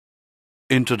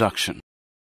Introduction.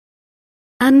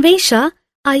 Anvesha,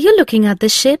 are you looking at the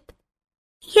ship?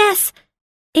 Yes,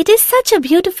 it is such a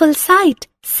beautiful sight.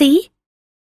 See?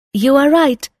 You are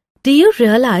right. Do you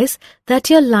realize that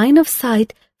your line of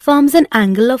sight forms an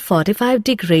angle of 45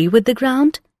 degrees with the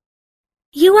ground?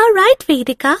 You are right,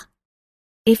 Vedika.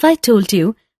 If I told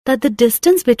you that the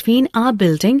distance between our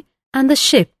building and the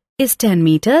ship is 10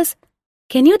 meters,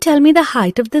 can you tell me the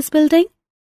height of this building?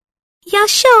 Yeah,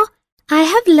 sure. I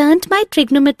have learnt my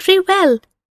trigonometry well.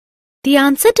 The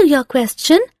answer to your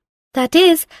question, that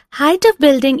is, height of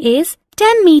building is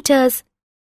 10 meters.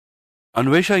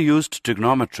 Anvesha used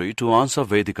trigonometry to answer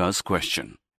Vedika's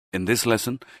question. In this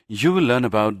lesson, you will learn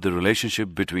about the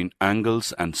relationship between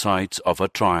angles and sides of a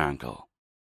triangle.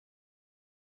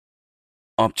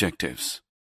 Objectives.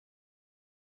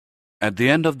 At the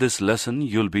end of this lesson,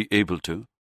 you'll be able to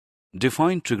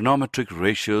define trigonometric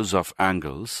ratios of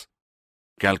angles,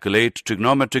 calculate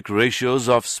trigonometric ratios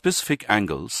of specific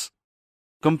angles,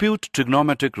 compute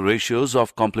trigonometric ratios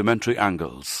of complementary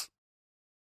angles.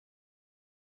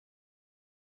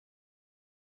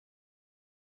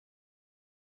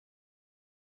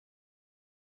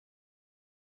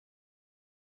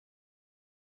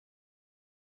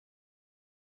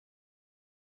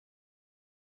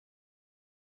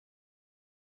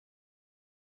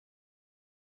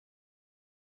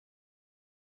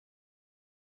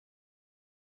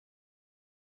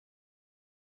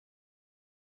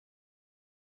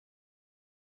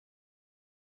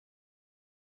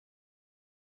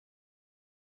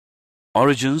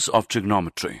 Origins of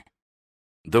trigonometry.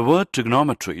 The word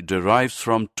trigonometry derives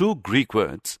from two Greek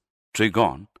words,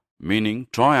 trigon, meaning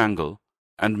triangle,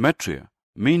 and metria,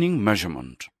 meaning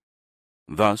measurement.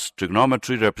 Thus,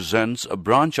 trigonometry represents a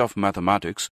branch of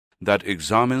mathematics that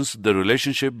examines the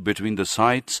relationship between the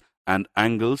sides and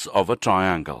angles of a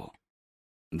triangle.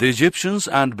 The Egyptians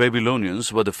and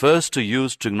Babylonians were the first to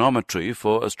use trigonometry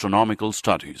for astronomical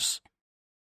studies.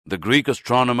 The Greek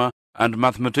astronomer and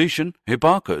mathematician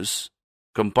Hipparchus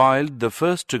compiled the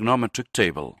first trigonometric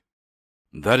table.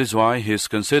 That is why he is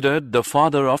considered the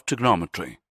father of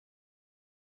trigonometry.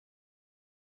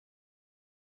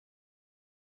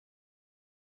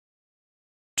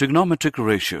 Trigonometric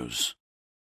ratios.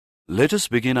 Let us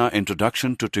begin our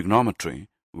introduction to trigonometry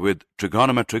with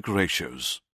trigonometric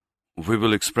ratios. We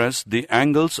will express the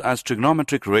angles as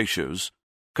trigonometric ratios,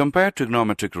 compare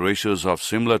trigonometric ratios of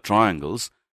similar triangles,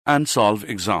 and solve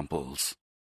examples.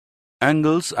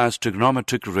 Angles as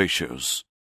trigonometric ratios.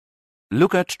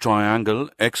 Look at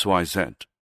triangle XYZ.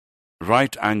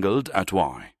 Right-angled at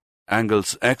Y.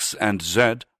 Angles X and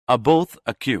Z are both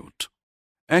acute.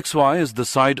 XY is the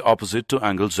side opposite to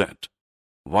angle Z.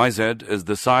 YZ is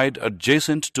the side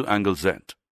adjacent to angle Z.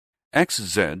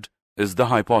 XZ is the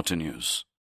hypotenuse.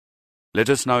 Let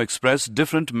us now express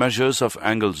different measures of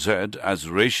angle Z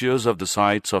as ratios of the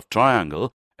sides of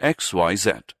triangle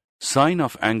XYZ. Sine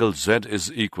of angle Z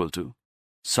is equal to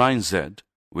sine Z,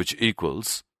 which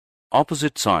equals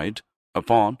opposite side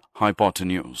upon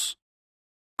hypotenuse.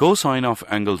 Cosine of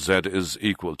angle Z is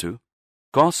equal to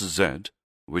cos Z,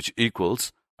 which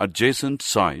equals adjacent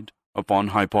side upon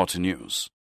hypotenuse.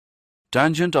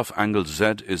 Tangent of angle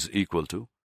Z is equal to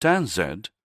tan Z,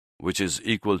 which is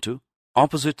equal to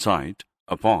opposite side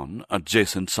upon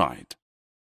adjacent side.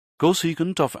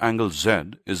 Cosecant of angle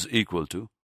Z is equal to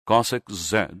cosec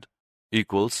Z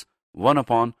equals 1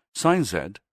 upon sine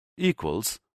Z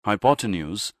equals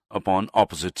hypotenuse upon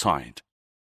opposite side.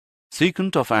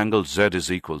 Secant of angle Z is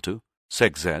equal to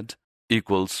sec Z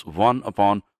equals 1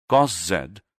 upon cos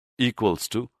Z equals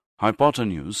to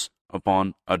hypotenuse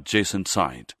upon adjacent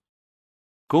side.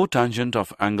 Cotangent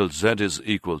of angle Z is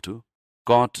equal to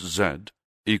cot Z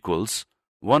equals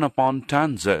 1 upon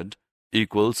tan Z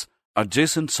equals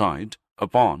adjacent side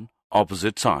upon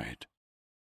opposite side.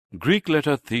 Greek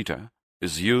letter theta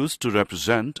is used to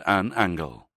represent an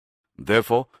angle.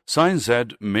 Therefore, sin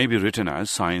Z may be written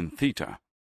as sin theta.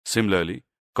 Similarly,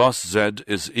 cos Z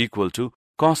is equal to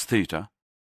cos theta,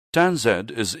 tan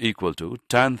Z is equal to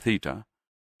tan theta,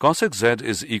 cosec Z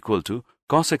is equal to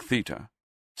cosec theta,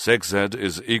 sec Z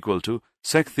is equal to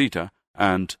sec theta,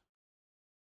 and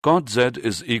cot Z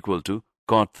is equal to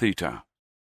cot theta.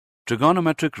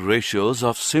 Trigonometric ratios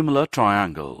of similar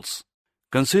triangles.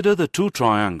 Consider the two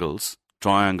triangles,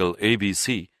 triangle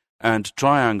ABC and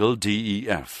triangle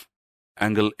DEF.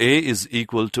 Angle A is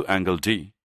equal to angle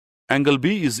D. Angle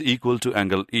B is equal to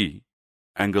angle E.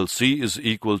 Angle C is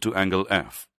equal to angle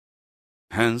F.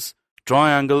 Hence,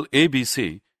 triangle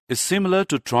ABC is similar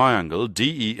to triangle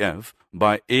DEF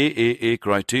by AAA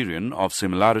criterion of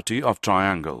similarity of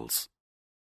triangles.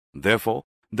 Therefore,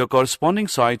 the corresponding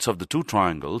sides of the two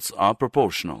triangles are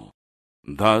proportional.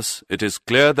 Thus, it is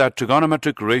clear that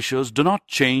trigonometric ratios do not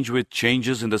change with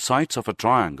changes in the sides of a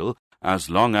triangle as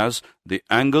long as the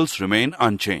angles remain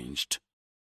unchanged.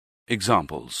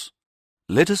 Examples.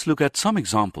 Let us look at some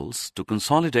examples to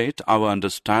consolidate our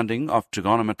understanding of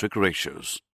trigonometric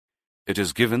ratios. It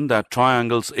is given that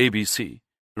triangles ABC,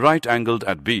 right-angled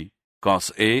at B,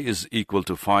 cos A is equal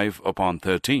to 5 upon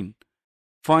 13.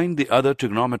 Find the other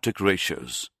trigonometric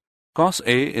ratios. Cos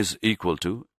A is equal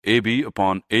to AB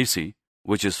upon AC,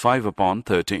 which is 5 upon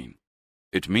 13.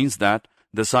 It means that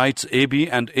the sides AB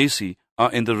and AC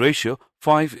are in the ratio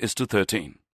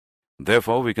 5:13.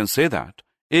 Therefore, we can say that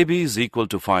AB is equal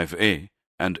to 5A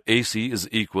and AC is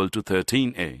equal to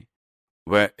 13A,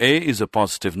 where A is a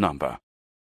positive number.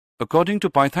 According to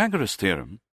Pythagoras'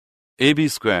 theorem, AB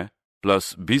square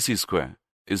plus BC square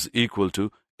is equal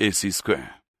to AC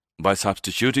square. By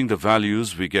substituting the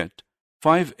values, we get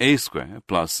 5A square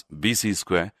plus BC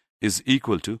square is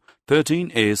equal to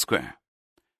 13A square.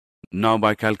 Now,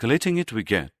 by calculating it, we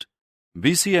get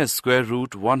BC as square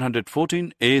root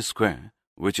 114A square,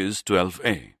 which is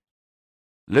 12A.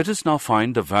 Let us now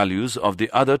find the values of the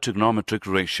other trigonometric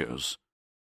ratios.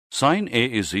 Sin A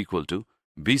is equal to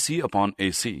BC upon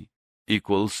AC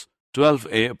equals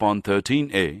 12A upon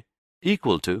 13A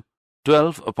equal to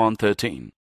 12 upon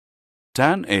 13.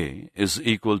 Tan A is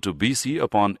equal to BC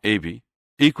upon AB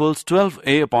equals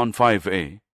 12A upon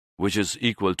 5A, which is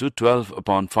equal to 12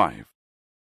 upon 5.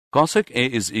 Cosec A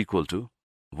is equal to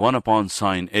 1 upon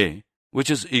sin A, which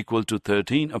is equal to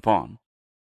 13 upon.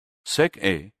 Sec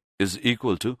A is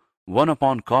equal to 1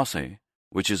 upon cos A,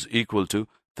 which is equal to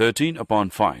 13 upon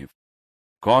 5.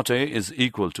 Cot A is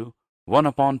equal to 1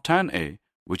 upon tan A,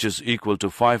 which is equal to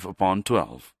 5 upon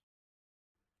 12.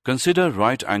 Consider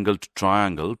right-angled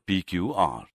triangle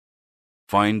PQR.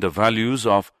 Find the values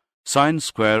of sin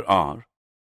square R,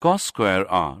 cos square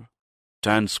R,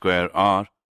 tan square R,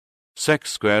 sec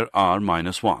square R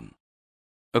minus 1.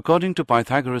 According to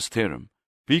Pythagoras' theorem,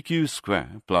 PQ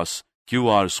square plus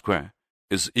QR square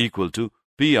is equal to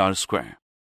PR square.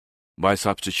 By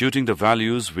substituting the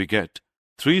values, we get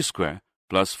 3 square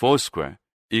plus 4 square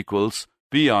equals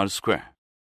PR square.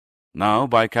 Now,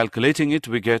 by calculating it,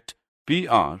 we get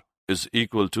PR is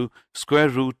equal to square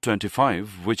root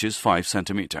 25, which is 5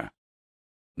 centimeter.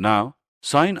 Now,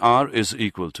 sin R is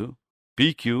equal to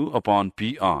PQ upon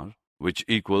PR, which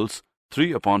equals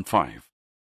 3 upon 5.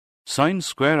 Sin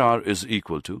square R is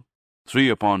equal to 3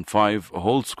 upon 5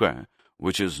 whole square,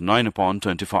 which is 9 upon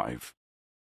 25.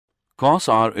 Cos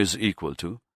R is equal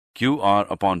to QR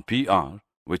upon PR,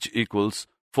 which equals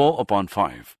 4 upon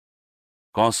 5.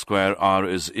 Cos square R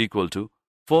is equal to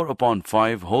 4 upon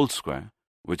 5 whole square,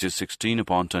 which is 16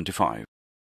 upon 25.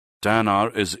 Tan R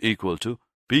is equal to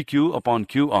PQ upon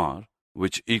QR,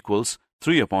 which equals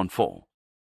 3 upon 4.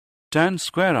 Tan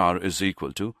square R is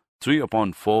equal to 3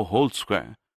 upon 4 whole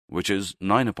square, which is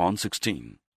 9 upon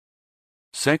 16.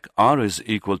 Sec R is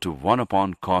equal to 1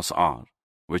 upon cos R,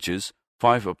 which is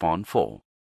 5 upon 4.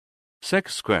 Sec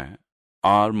square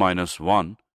R minus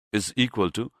 1 is equal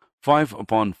to 5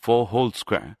 upon 4 whole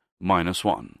square minus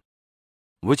 1,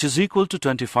 which is equal to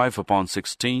 25 upon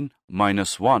 16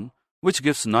 minus 1, which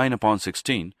gives 9 upon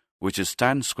 16, which is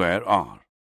tan square R.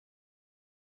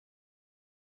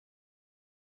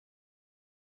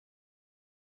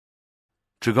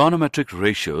 Trigonometric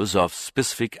ratios of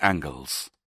specific angles.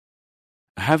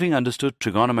 Having understood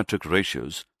trigonometric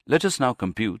ratios, let us now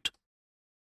compute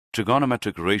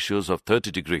trigonometric ratios of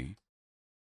 30 degree,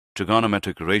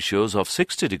 trigonometric ratios of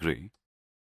 60 degree,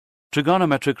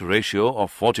 trigonometric ratio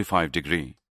of 45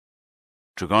 degree,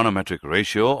 trigonometric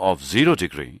ratio of 0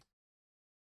 degree,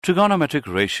 trigonometric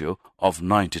ratio of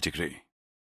 90 degree.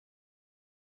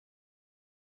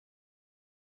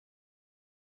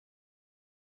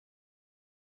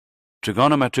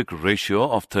 Trigonometric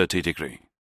ratio of 30 degree.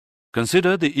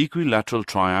 Consider the equilateral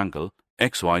triangle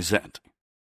XYZ.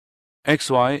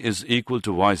 XY is equal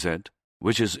to YZ,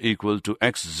 which is equal to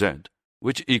XZ,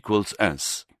 which equals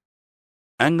S.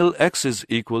 Angle X is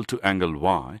equal to angle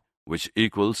Y, which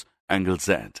equals angle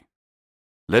Z.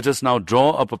 Let us now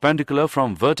draw a perpendicular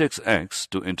from vertex X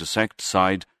to intersect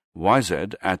side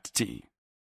YZ at T.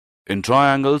 In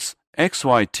triangles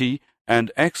XYT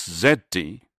and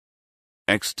XZT,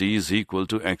 XT is equal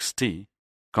to XT,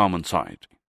 common side.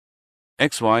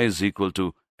 XY is equal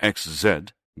to XZ,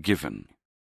 given.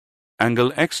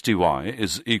 Angle XTY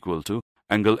is equal to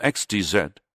angle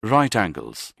XTZ, right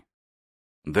angles.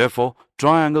 Therefore,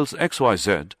 triangles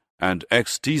XYZ and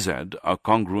XTZ are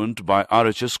congruent by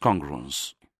RHS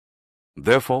congruence.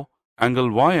 Therefore, angle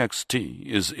YXT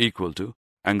is equal to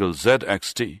angle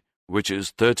ZXT, which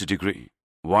is 30 degree.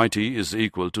 YT is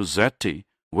equal to ZT,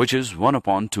 which is 1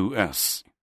 upon 2s.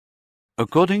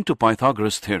 According to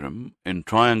Pythagoras' theorem, in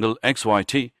triangle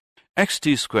XYT,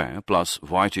 xt square plus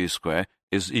yt square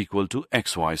is equal to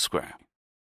xy square.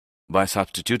 By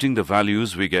substituting the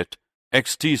values, we get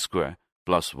xt square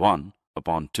plus 1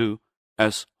 upon 2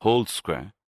 s whole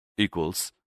square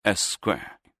equals s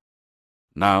square.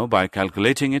 Now, by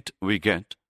calculating it, we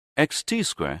get xt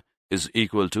square is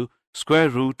equal to square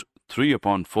root 3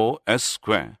 upon 4 s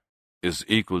square is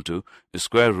equal to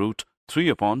square root 3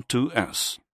 upon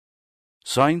 2s.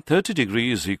 Sin 30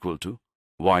 degree is equal to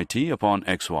yt upon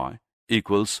xy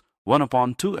equals 1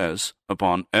 upon 2s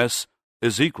upon s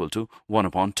is equal to 1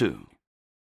 upon 2.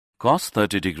 Cos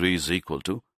 30 degree is equal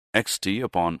to xt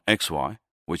upon xy,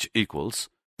 which equals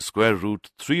square root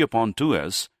 3 upon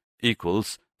 2s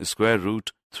equals square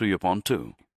root 3 upon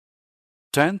 2.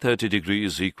 Tan 30 degree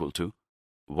is equal to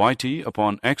yt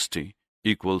upon xt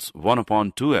equals 1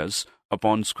 upon 2s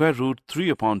upon square root 3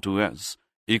 upon 2s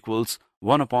equals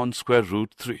 1 upon square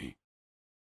root 3.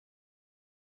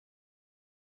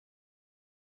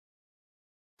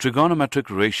 Trigonometric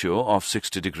ratio of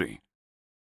 60 degree.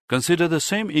 Consider the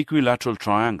same equilateral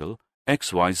triangle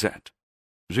XYZ.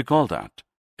 Recall that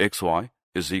xy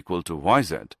is equal to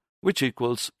yz, which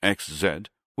equals xz,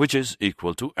 which is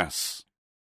equal to s.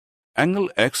 Angle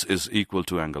x is equal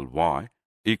to angle y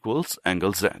equals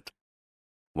angle z.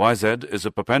 YZ is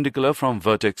a perpendicular from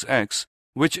vertex x,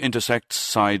 which intersects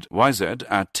side yz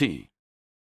at T.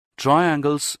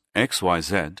 Triangles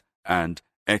XYZ and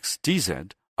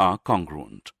XTZ are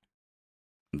congruent.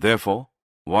 Therefore,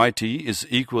 yt is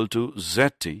equal to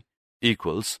zt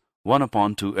equals 1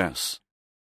 upon 2s.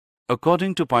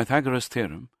 According to Pythagoras'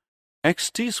 theorem,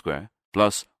 xt square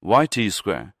plus yt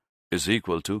square is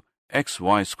equal to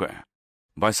xy square.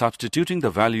 By substituting the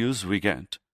values, we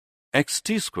get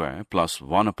xt square plus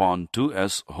 1 upon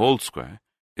 2s whole square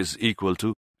is equal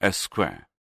to s square.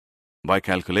 By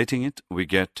calculating it, we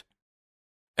get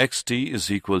xt is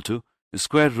equal to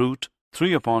square root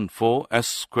 3 upon 4s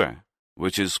square,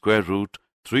 which is square root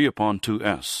 3 upon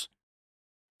 2s.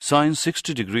 Sin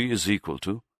 60 degree is equal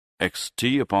to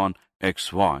xt upon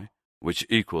xy, which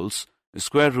equals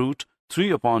square root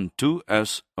 3 upon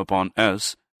 2s upon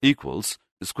s equals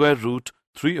square root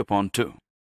 3 upon 2.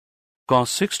 Cos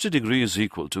 60 degree is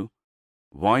equal to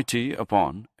yt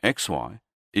upon xy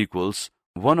equals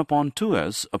 1 upon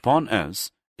 2s upon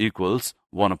s equals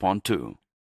 1 upon 2.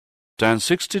 Tan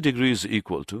 60 degree is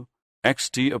equal to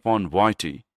xt upon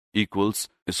yt equals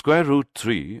square root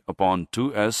 3 upon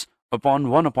 2s upon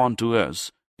 1 upon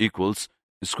 2s equals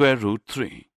square root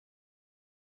 3.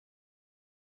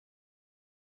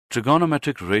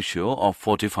 Trigonometric ratio of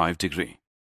 45 degree.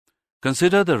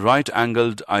 Consider the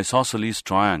right-angled isosceles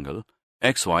triangle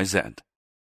XYZ.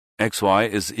 xy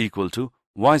is equal to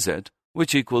yz,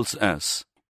 which equals s.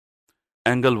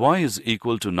 Angle y is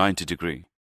equal to 90 degree.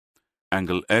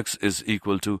 Angle x is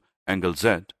equal to angle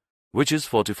z, which is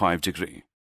 45 degree.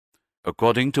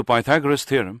 According to Pythagoras'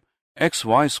 theorem,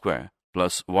 xy square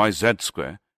plus yz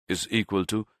square is equal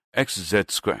to xz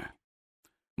square.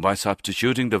 By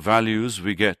substituting the values,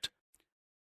 we get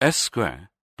s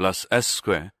square plus s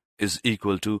square is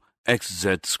equal to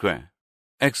xz square.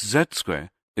 Xz square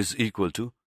is equal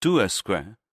to 2s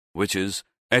square, which is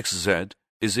xz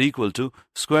is equal to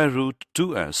square root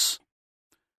 2s.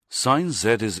 Sin z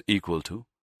is equal to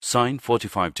sin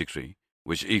 45 degree,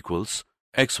 which equals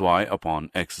xy upon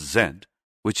xz,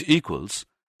 which equals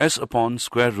s upon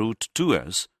square root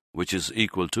 2s, which is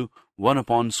equal to 1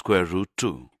 upon square root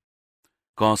 2.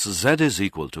 Cos z is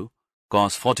equal to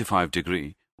cos 45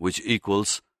 degree, which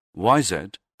equals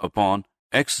yz upon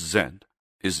xz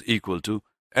is equal to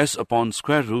s upon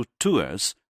square root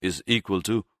 2s is equal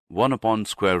to 1 upon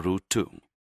square root 2.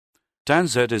 Tan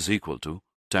z is equal to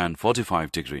tan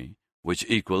 45 degree, which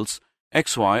equals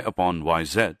xy upon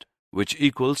yz, which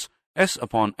equals s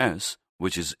upon s,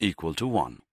 which is equal to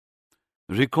 1.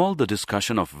 Recall the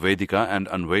discussion of Vedika and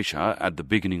Anvesha at the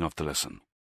beginning of the lesson.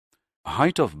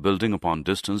 Height of building upon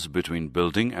distance between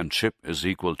building and ship is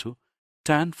equal to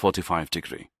tan 45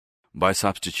 degree. By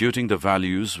substituting the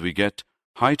values, we get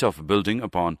height of building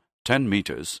upon 10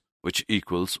 meters, which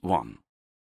equals 1.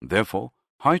 Therefore,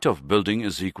 height of building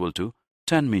is equal to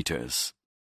 10 meters.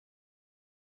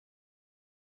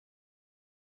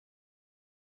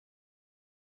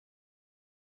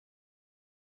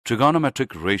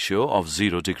 Trigonometric ratio of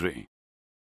 0 degree.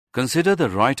 Consider the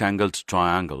right-angled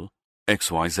triangle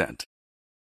XYZ.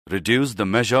 Reduce the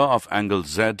measure of angle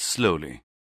Z slowly.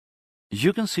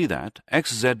 You can see that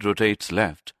XZ rotates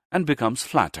left and becomes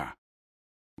flatter.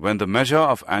 When the measure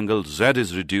of angle Z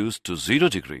is reduced to 0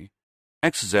 degree,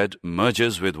 XZ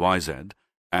merges with YZ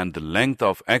and the length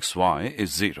of xy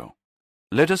is 0.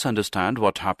 Let us understand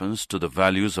what happens to the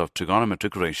values of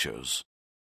trigonometric ratios.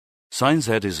 Sin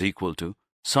z is equal to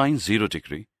sin 0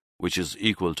 degree, which is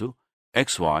equal to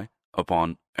xy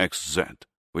upon xz,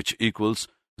 which equals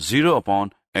 0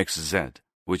 upon xz,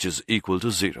 which is equal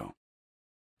to 0.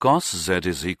 Cos z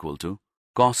is equal to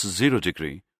cos 0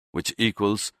 degree, which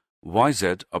equals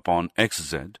yz upon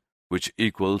xz, which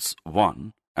equals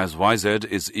 1, as yz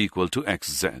is equal to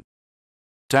xz.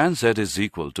 Tan z is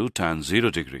equal to tan 0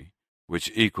 degree,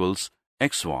 which equals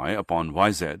xy upon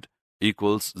yz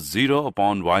equals 0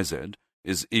 upon yz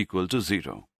is equal to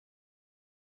 0.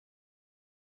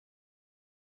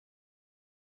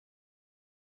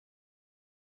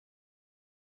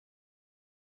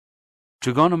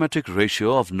 Trigonometric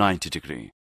ratio of 90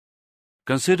 degree.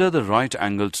 Consider the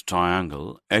right-angled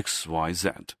triangle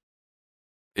XYZ.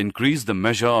 Increase the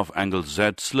measure of angle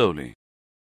Z slowly.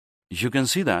 You can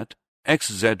see that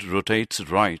XZ rotates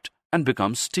right and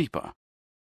becomes steeper.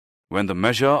 When the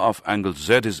measure of angle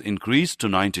Z is increased to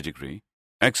 90 degree,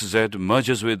 XZ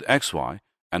merges with XY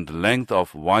and the length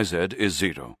of YZ is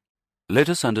 0. Let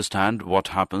us understand what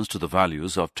happens to the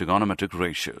values of trigonometric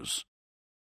ratios.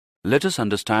 Let us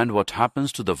understand what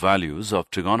happens to the values of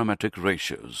trigonometric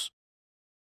ratios.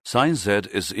 Sin Z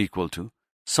is equal to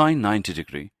sin 90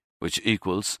 degree, which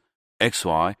equals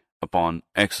xy upon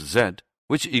xz,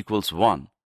 which equals 1,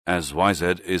 as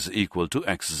yz is equal to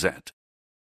xz.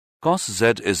 Cos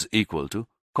z is equal to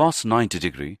cos 90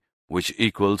 degree, which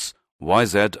equals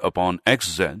yz upon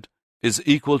xz, is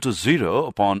equal to 0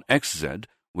 upon xz,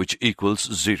 which equals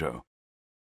 0.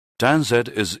 Tan z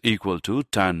is equal to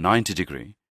tan 90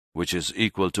 degree, which is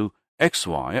equal to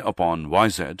xy upon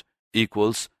yz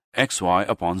equals xy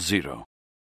upon 0.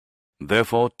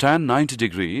 Therefore, tan 90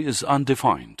 degree is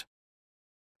undefined.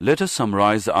 Let us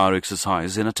summarize our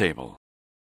exercise in a table.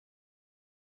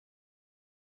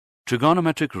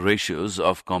 Trigonometric ratios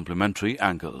of complementary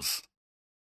angles.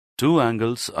 Two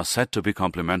angles are said to be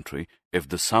complementary if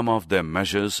the sum of their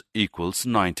measures equals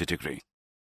 90 degree.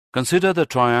 Consider the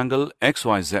triangle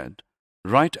XYZ,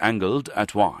 right-angled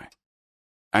at Y.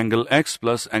 Angle X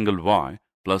plus angle Y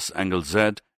plus angle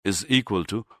Z is equal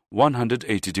to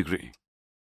 180 degree.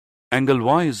 Angle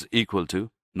Y is equal to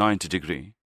 90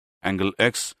 degree. Angle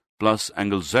X plus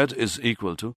angle Z is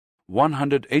equal to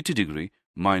 180 degree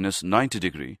minus 90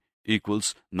 degree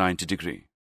equals 90 degree,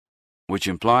 which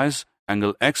implies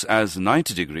angle X as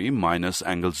 90 degree minus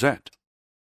angle Z.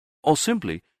 Or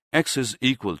simply, X is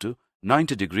equal to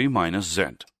 90 degree minus Z.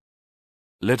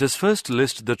 Let us first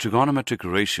list the trigonometric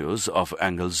ratios of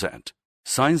angle Z.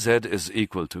 Sin Z is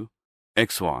equal to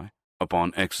xy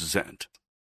upon xz.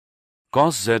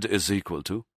 Cos Z is equal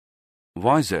to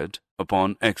yz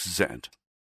upon xz.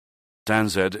 Tan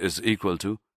Z is equal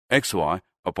to xy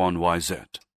upon yz.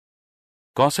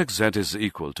 Cosec Z is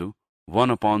equal to 1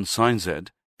 upon sin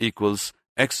Z equals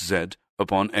xz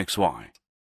upon xy.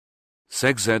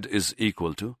 Sec Z is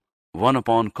equal to 1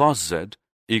 upon cos Z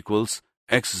equals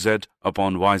xz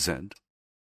upon yz.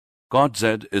 Cot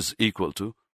Z is equal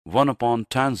to 1 upon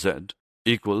tan Z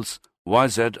equals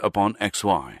yz upon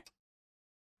xy.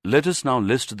 Let us now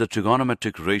list the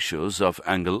trigonometric ratios of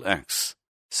angle X.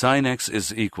 Sin X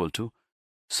is equal to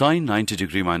sin 90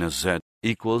 degree minus Z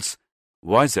equals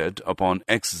yz upon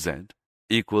xz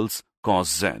equals cos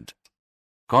Z.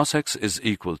 Cos X is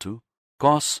equal to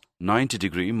cos 90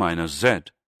 degree minus Z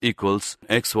equals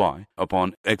xy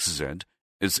upon xz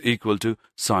is equal to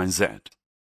sin Z.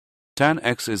 Tan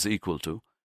X is equal to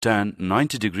tan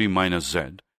 90 degree minus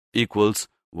Z equals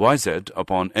yz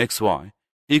upon xy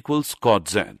equals cot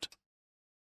Z.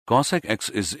 Cosec X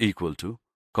is equal to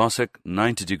cosec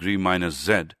 90 degree minus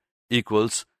Z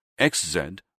equals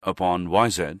xz upon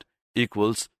yz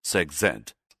equals sec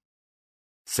Z.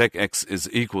 Sec X is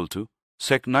equal to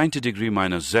sec 90 degree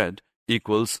minus Z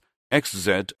equals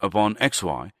xz upon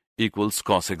xy equals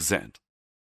cosec Z.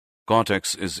 Cot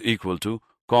X is equal to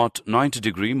cot 90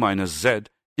 degree minus Z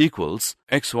equals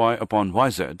xy upon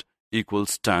yz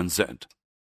equals tan Z.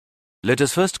 Let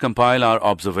us first compile our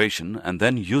observation and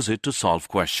then use it to solve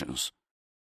questions.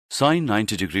 Sin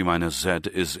 90 degree minus Z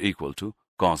is equal to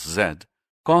cos Z.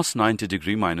 Cos 90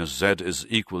 degree minus Z is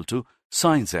equal to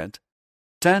sin Z.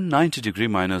 Tan 90 degree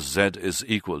minus Z is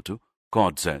equal to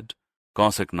cot Z.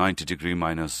 Cosec 90 degree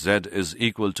minus Z is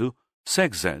equal to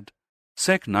sec Z.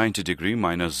 Sec 90 degree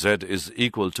minus Z is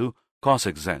equal to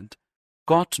cosec Z.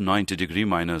 Cot 90 degree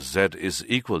minus Z is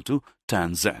equal to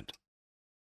tan Z.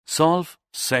 Solve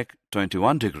sec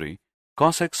 21 degree,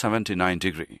 cosec 79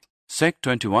 degree. Sec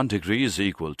 21 degree is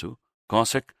equal to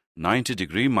cosec 90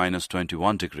 degree minus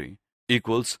 21 degree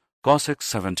equals cosec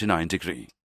 79 degree.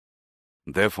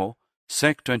 Therefore,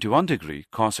 sec 21 degree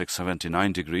cosec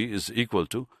 79 degree is equal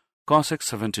to cosec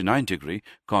 79 degree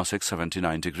cosec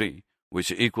 79 degree,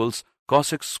 which equals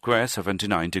cosec square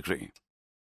 79 degree.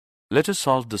 Let us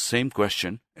solve the same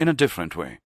question in a different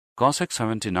way. Cosec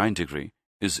 79 degree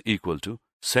is equal to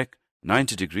sec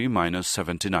 90 degree minus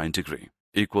 79 degree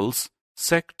equals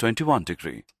sec 21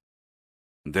 degree.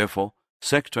 Therefore,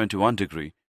 sec 21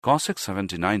 degree cosec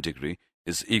 79 degree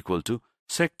is equal to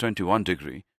sec 21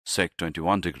 degree sec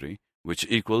 21 degree, which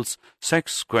equals sec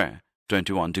square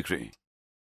 21 degree.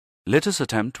 Let us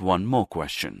attempt one more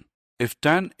question. If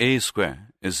tan A square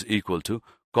is equal to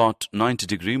cot 90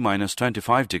 degree minus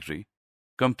 25 degree,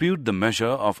 compute the measure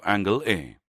of angle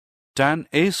A. Tan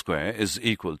A square is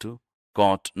equal to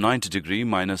cot 90 degree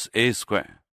minus A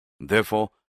square. Therefore,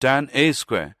 tan A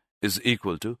square is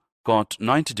equal to cot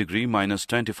 90 degree minus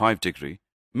 25 degree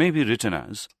may be written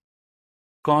as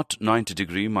cot 90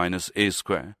 degree minus A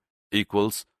square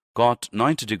equals cot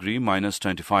 90 degree minus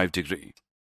 25 degree.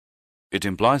 It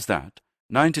implies that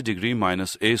 90 degree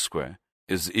minus A square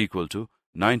is equal to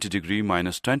 90 degree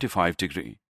minus 25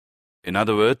 degree. In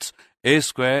other words, A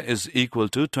square is equal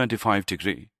to 25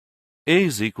 degree. A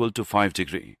is equal to 5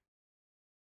 degree.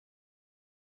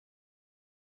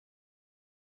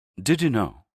 Did you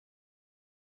know?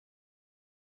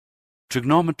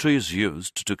 Trigonometry is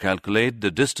used to calculate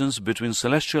the distance between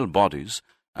celestial bodies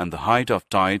and the height of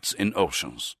tides in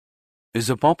oceans. Is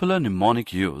a popular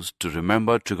mnemonic used to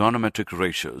remember trigonometric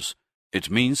ratios. It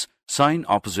means sine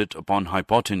opposite upon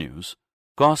hypotenuse,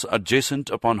 cos adjacent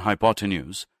upon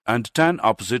hypotenuse, and tan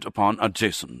opposite upon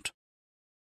adjacent.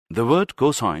 The word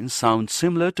cosine sounds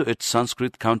similar to its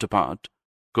Sanskrit counterpart,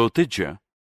 kotijya,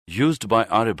 used by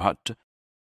Aryabhatta.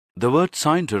 The word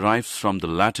sine derives from the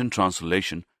Latin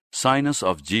translation sinus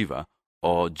of jiva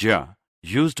or jya,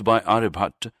 used by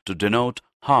Aryabhatta to denote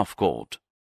half-chord.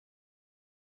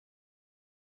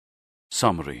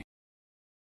 Summary.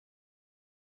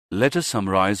 Let us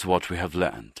summarize what we have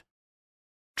learned.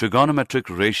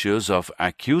 Trigonometric ratios of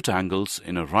acute angles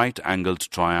in a right-angled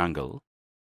triangle.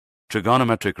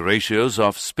 Trigonometric ratios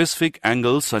of specific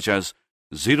angles such as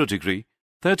 0 degree,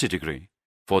 30 degree,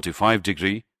 45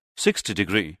 degree, 60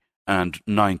 degree, and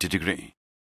 90 degree.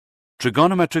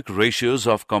 Trigonometric ratios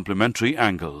of complementary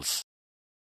angles.